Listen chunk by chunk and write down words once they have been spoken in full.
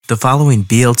The following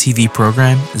BLTV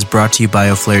program is brought to you by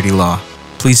O'Flaherty Law.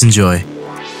 Please enjoy.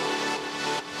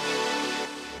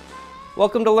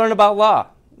 Welcome to Learn About Law.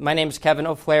 My name is Kevin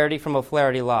O'Flaherty from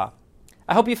O'Flaherty Law.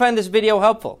 I hope you find this video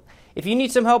helpful. If you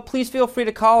need some help, please feel free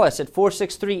to call us at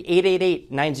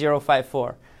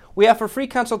 463-888-9054. We offer free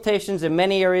consultations in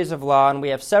many areas of law, and we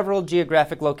have several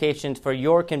geographic locations for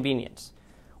your convenience.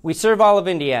 We serve all of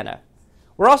Indiana.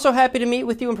 We're also happy to meet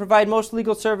with you and provide most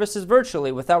legal services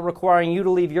virtually without requiring you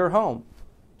to leave your home.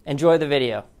 Enjoy the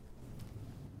video.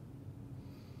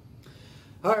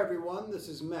 Hi everyone, this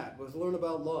is Matt with Learn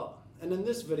About Law, and in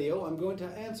this video I'm going to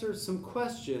answer some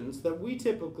questions that we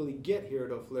typically get here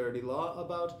at O'Flaherty Law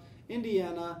about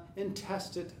Indiana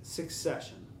intestate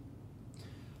succession.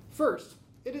 First,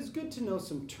 it is good to know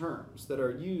some terms that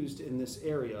are used in this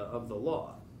area of the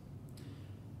law,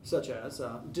 such as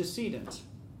decedent,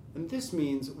 and this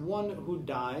means one who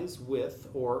dies with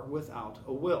or without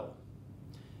a will.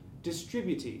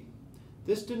 Distributee.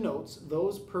 This denotes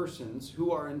those persons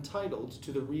who are entitled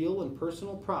to the real and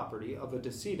personal property of a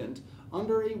decedent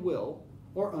under a will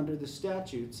or under the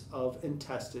statutes of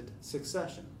intestate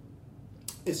succession.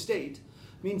 Estate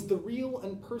means the real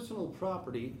and personal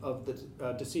property of the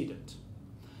decedent.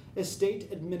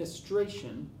 Estate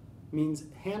administration means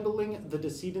handling the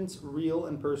decedent's real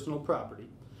and personal property,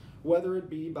 whether it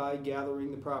be by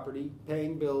gathering the property,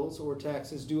 paying bills or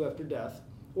taxes due after death,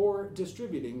 or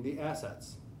distributing the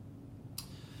assets.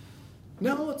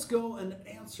 Now let's go and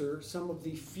answer some of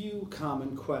the few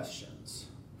common questions.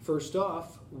 First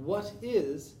off, what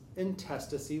is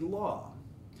intestacy law?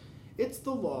 It's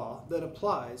the law that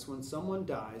applies when someone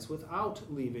dies without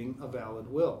leaving a valid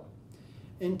will.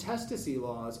 Intestacy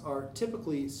laws are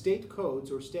typically state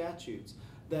codes or statutes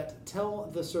that tell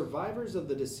the survivors of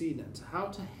the decedent how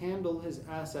to handle his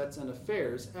assets and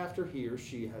affairs after he or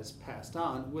she has passed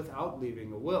on without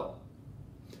leaving a will.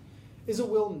 Is a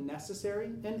will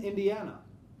necessary in Indiana?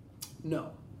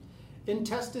 No.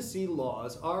 Intestacy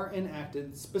laws are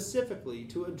enacted specifically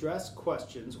to address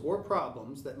questions or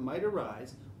problems that might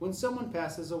arise when someone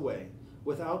passes away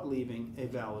without leaving a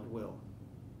valid will.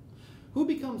 Who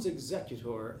becomes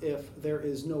executor if there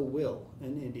is no will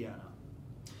in Indiana?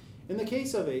 In the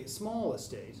case of a small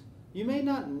estate, you may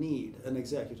not need an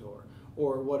executor,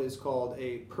 or what is called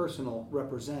a personal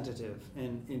representative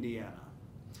in Indiana.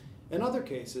 In other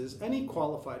cases, any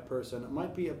qualified person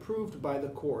might be approved by the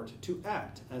court to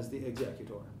act as the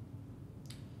executor.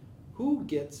 Who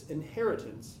gets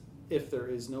inheritance if there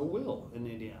is no will in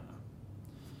Indiana?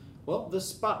 Well, the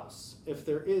spouse, if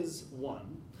there is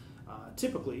one,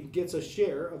 typically gets a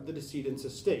share of the decedent's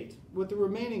estate, with the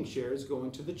remaining shares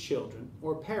going to the children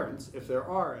or parents if there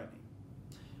are any.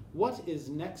 What is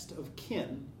next of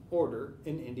kin order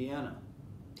in Indiana?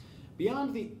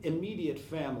 Beyond the immediate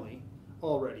family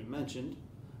already mentioned,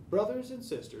 brothers and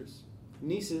sisters,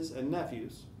 nieces and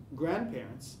nephews,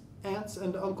 grandparents, aunts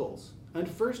and uncles, and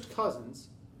first cousins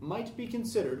might be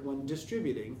considered when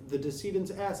distributing the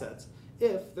decedent's assets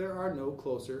if there are no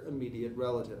closer immediate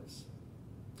relatives.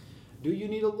 Do you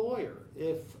need a lawyer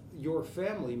if your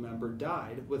family member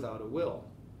died without a will?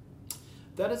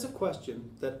 That is a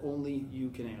question that only you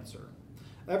can answer.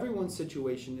 Everyone's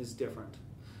situation is different.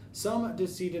 Some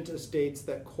decedent estates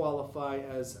that qualify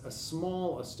as a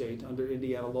small estate under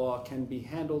Indiana law can be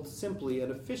handled simply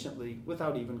and efficiently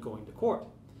without even going to court.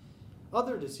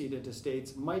 Other decedent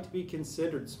estates might be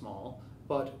considered small,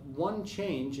 but one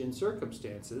change in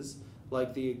circumstances,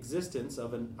 like the existence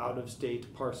of an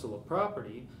out-of-state parcel of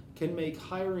property, can make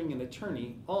hiring an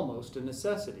attorney almost a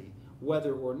necessity,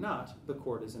 whether or not the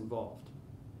court is involved.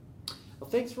 Well,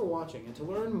 thanks for watching, and to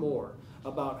learn more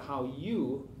about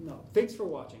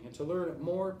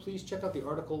please check out the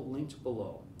article linked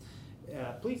below.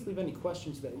 Please leave any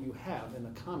questions that you have in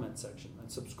the comment section,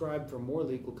 and subscribe for more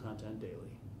legal content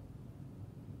daily.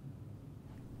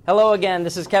 Hello again,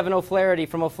 this is Kevin O'Flaherty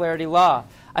from O'Flaherty Law.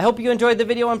 I hope you enjoyed the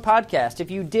video and podcast. If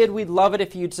you did, we'd love it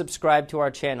if you'd subscribe to our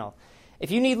channel. If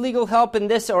you need legal help in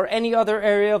this or any other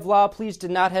area of law, please do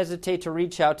not hesitate to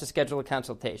reach out to schedule a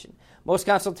consultation. Most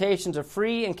consultations are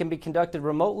free and can be conducted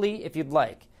remotely if you'd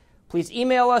like. Please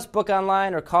email us, book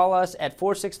online, or call us at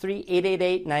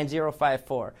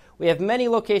 463-888-9054. We have many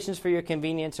locations for your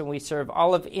convenience, and we serve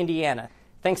all of Indiana.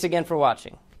 Thanks again for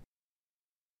watching.